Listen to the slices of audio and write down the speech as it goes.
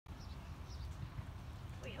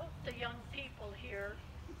the young people here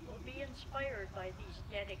will be inspired by these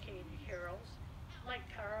dedicated heroes, like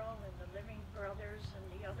Carl and the Living Brothers and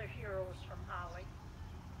the other heroes from Holly.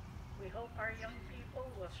 We hope our young people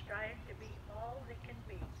will strive to be all they can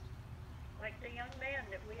be, like the young man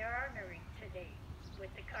that we are honoring today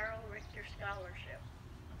with the Carl Richter Scholarship.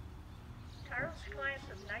 Carl's class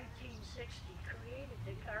of 1960 created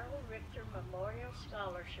the Carl Richter Memorial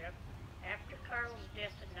Scholarship after Carl's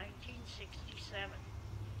death in 1967.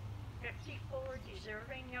 54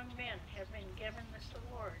 deserving young men have been given this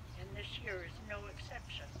award, and this year is no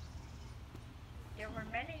exception. There were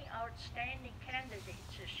many outstanding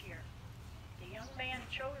candidates this year. The young man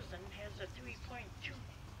chosen has a 3.2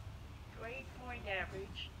 grade point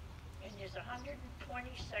average and is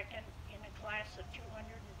 122nd in a class of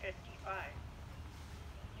 255.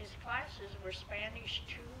 His classes were Spanish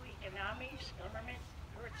 2, Economics, Government,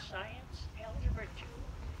 Earth Science, Algebra 2,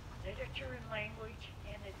 Literature and Language,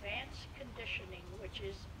 and Advanced Conditioning, which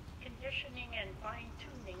is conditioning and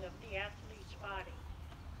fine-tuning of the athlete's body.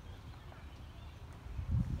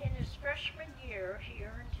 In his freshman year, he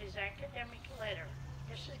earned his academic letter.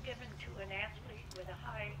 This is given to an athlete with a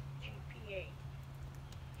high GPA.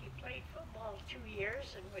 He played football 2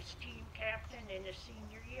 years and was team captain in his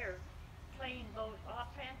senior year, playing both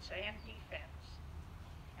offense and defense.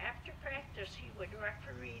 After practice, he would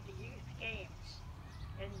referee the youth games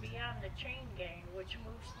and be on the chain gang, which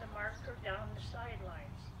moves the marker down the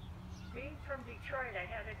sidelines. Being from Detroit, I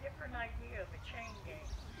had a different idea of a chain gang.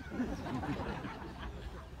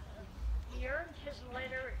 He earned his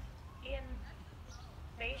letter in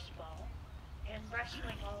baseball and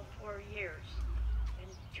wrestling all 4 years. In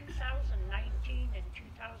 2019 and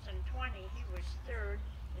 2020, he was third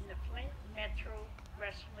in the Flint Metro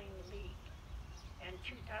Wrestling League. In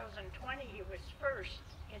 2020, he was first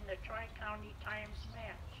in the Tri-County Times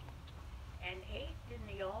match and 8th in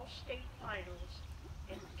the All-State Finals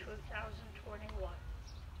in 2021.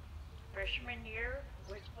 Freshman year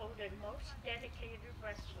was voted most dedicated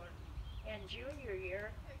wrestler, and junior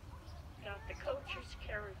year got the Coach's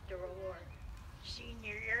Character Award.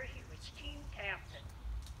 Senior year, he was team captain.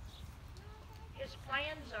 His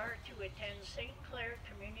plans are to attend St. Clair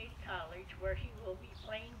Community College, where he will be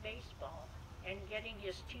playing baseball and getting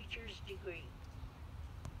his teacher's degree.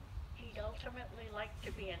 He'd ultimately like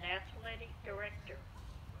to be an athletic director.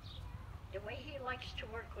 The way he likes to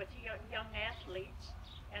work with young athletes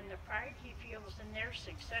and the pride he feels in their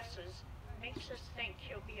successes makes us think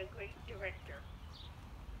he'll be a great director.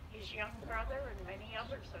 His young brother and many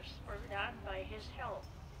others are spurred on by his help.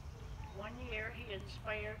 One year he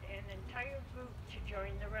inspired an entire group to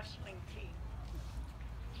join the wrestling team.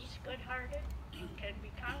 He's good-hearted and can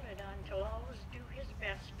be counted on to always do his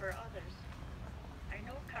best for others. I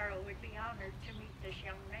know Carl would be honored to meet this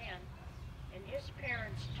young man, and his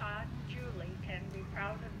parents, Todd and Julie, can be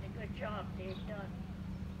proud of the good job they've done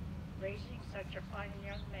raising such a fine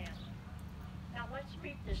young man. Now let's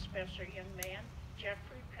meet this special young man,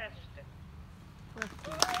 Jeffrey Preston.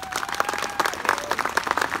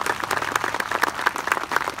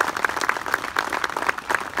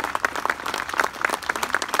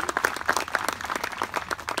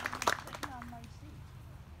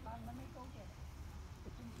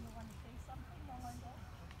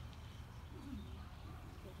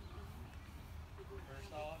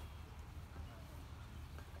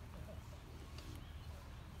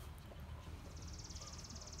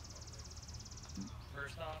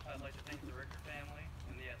 First off, I'd like to thank the Richter family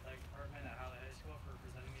and the athletic department at Holly High School for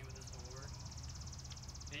presenting me with this award.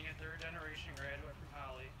 Being a third-generation graduate from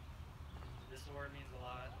Holly, this award means a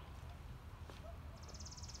lot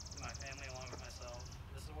to my family along with myself.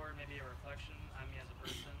 This award may be a reflection on me as a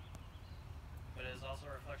person, but it is also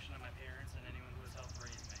a reflection on my parents and anyone who has helped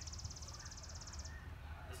raise me.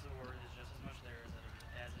 This award is just as much theirs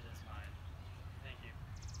as it is mine. Thank you.